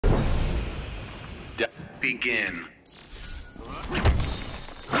Begin.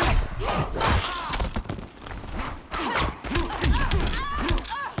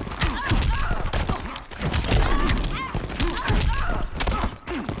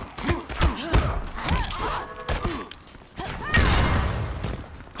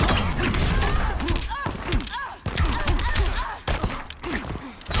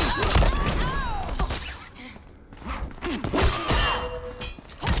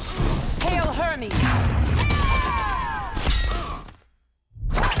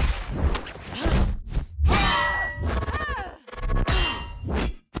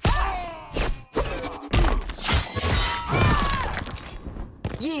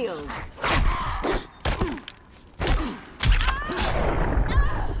 Yield.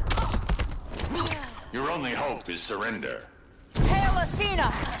 Your only hope is surrender. Hail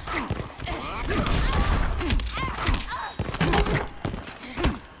Athena!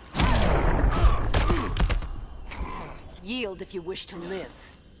 Yield if you wish to live.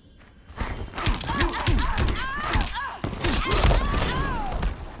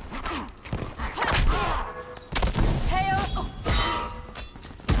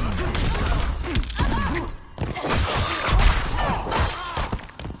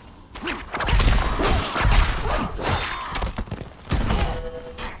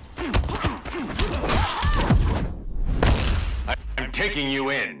 I'm taking you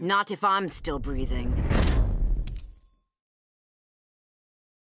in. Not if I'm still breathing.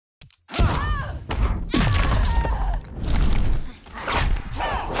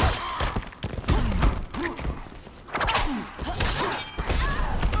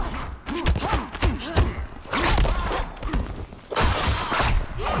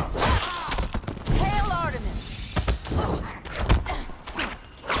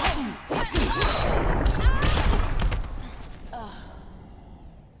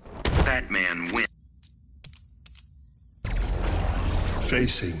 Batman wins.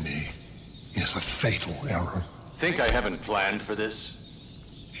 Facing me is a fatal error. Think I haven't planned for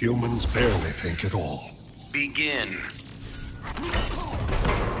this? Humans barely think at all. Begin.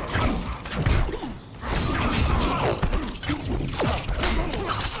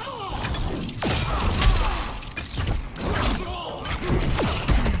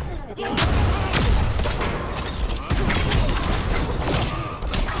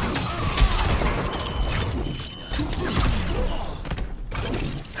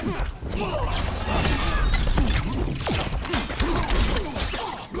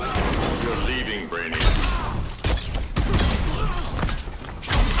 You're leaving, Brainy.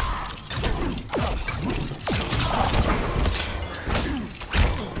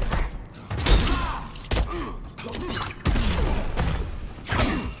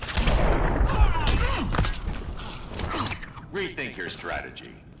 Rethink your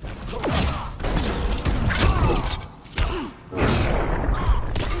strategy.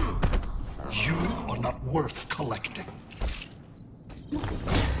 You are not worth collecting.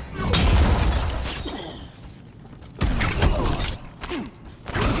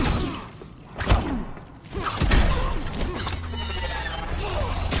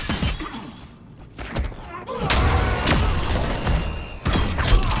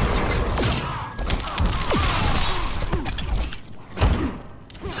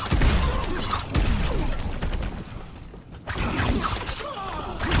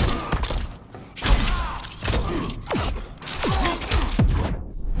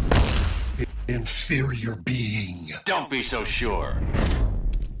 Inferior being. Don't be so sure.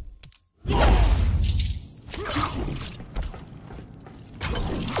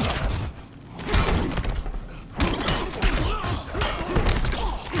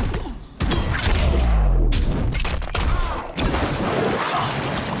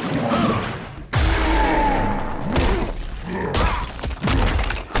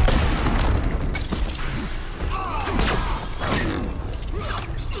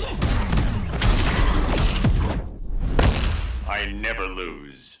 I never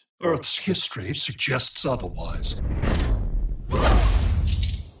lose. Earth's history suggests otherwise.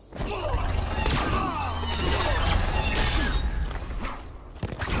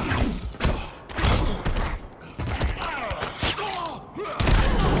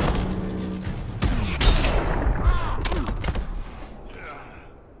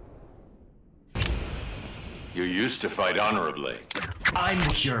 You used to fight honorably. I'm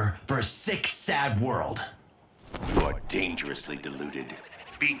the cure for a sick, sad world. You are dangerously deluded.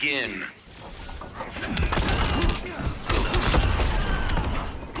 Begin.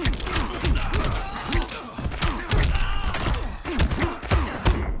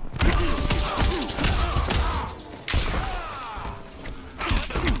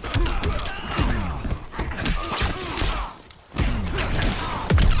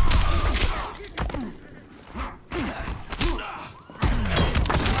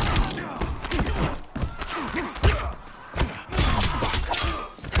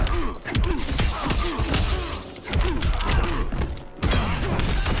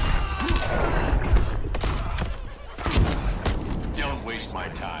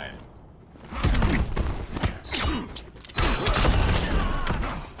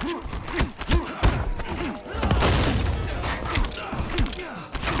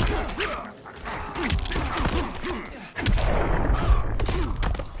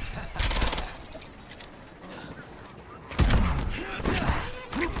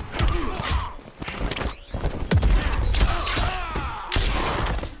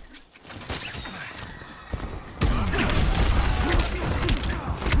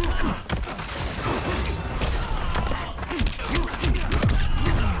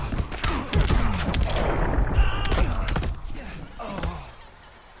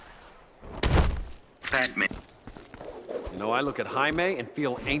 I look at Jaime and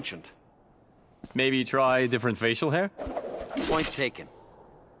feel ancient. Maybe try different facial hair? Point taken.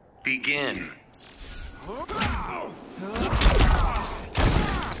 Begin.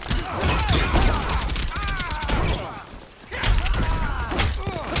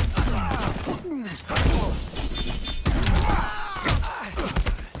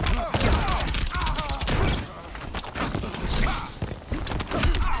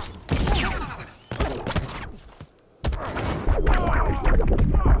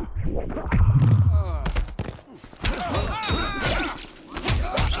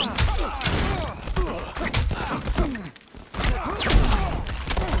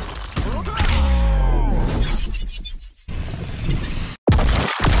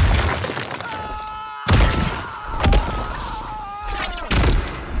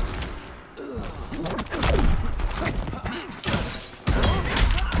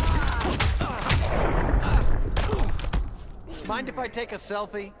 Mind if I take a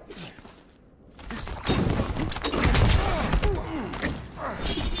selfie?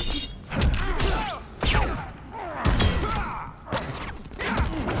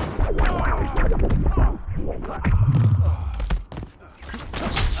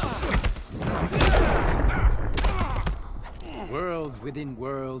 Worlds within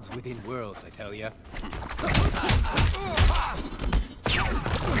worlds within worlds, I tell ya.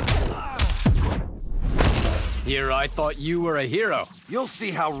 Here, I thought you were a hero. You'll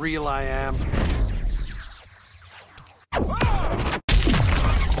see how real I am.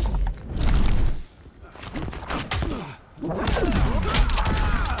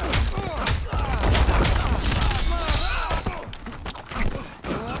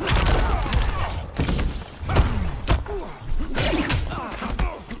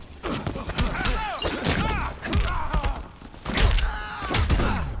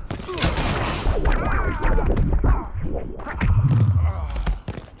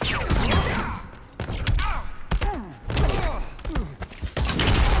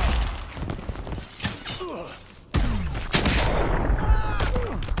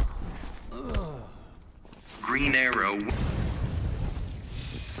 Green arrow.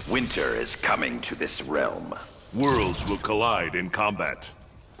 Winter is coming to this realm. Worlds will collide in combat.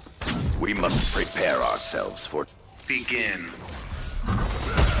 We must prepare ourselves for... Begin.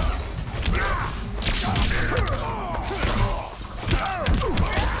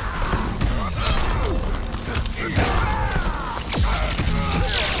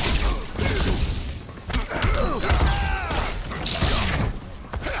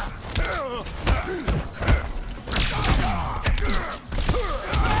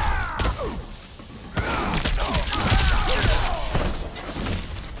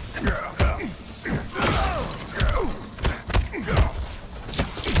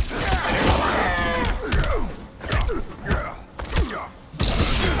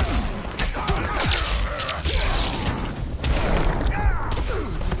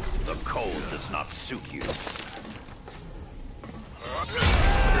 The cold does not suit you.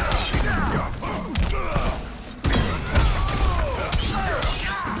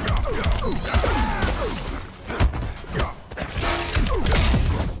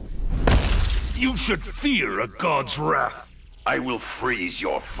 You should fear a god's wrath. I will freeze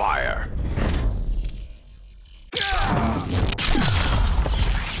your fire.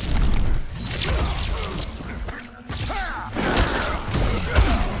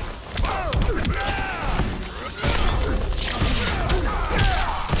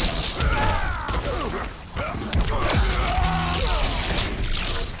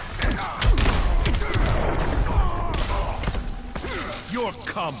 Your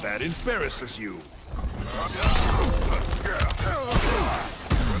combat embarrasses you.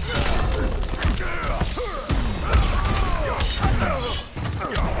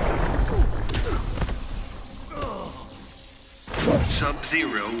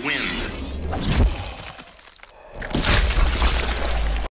 Sub-Zero wins.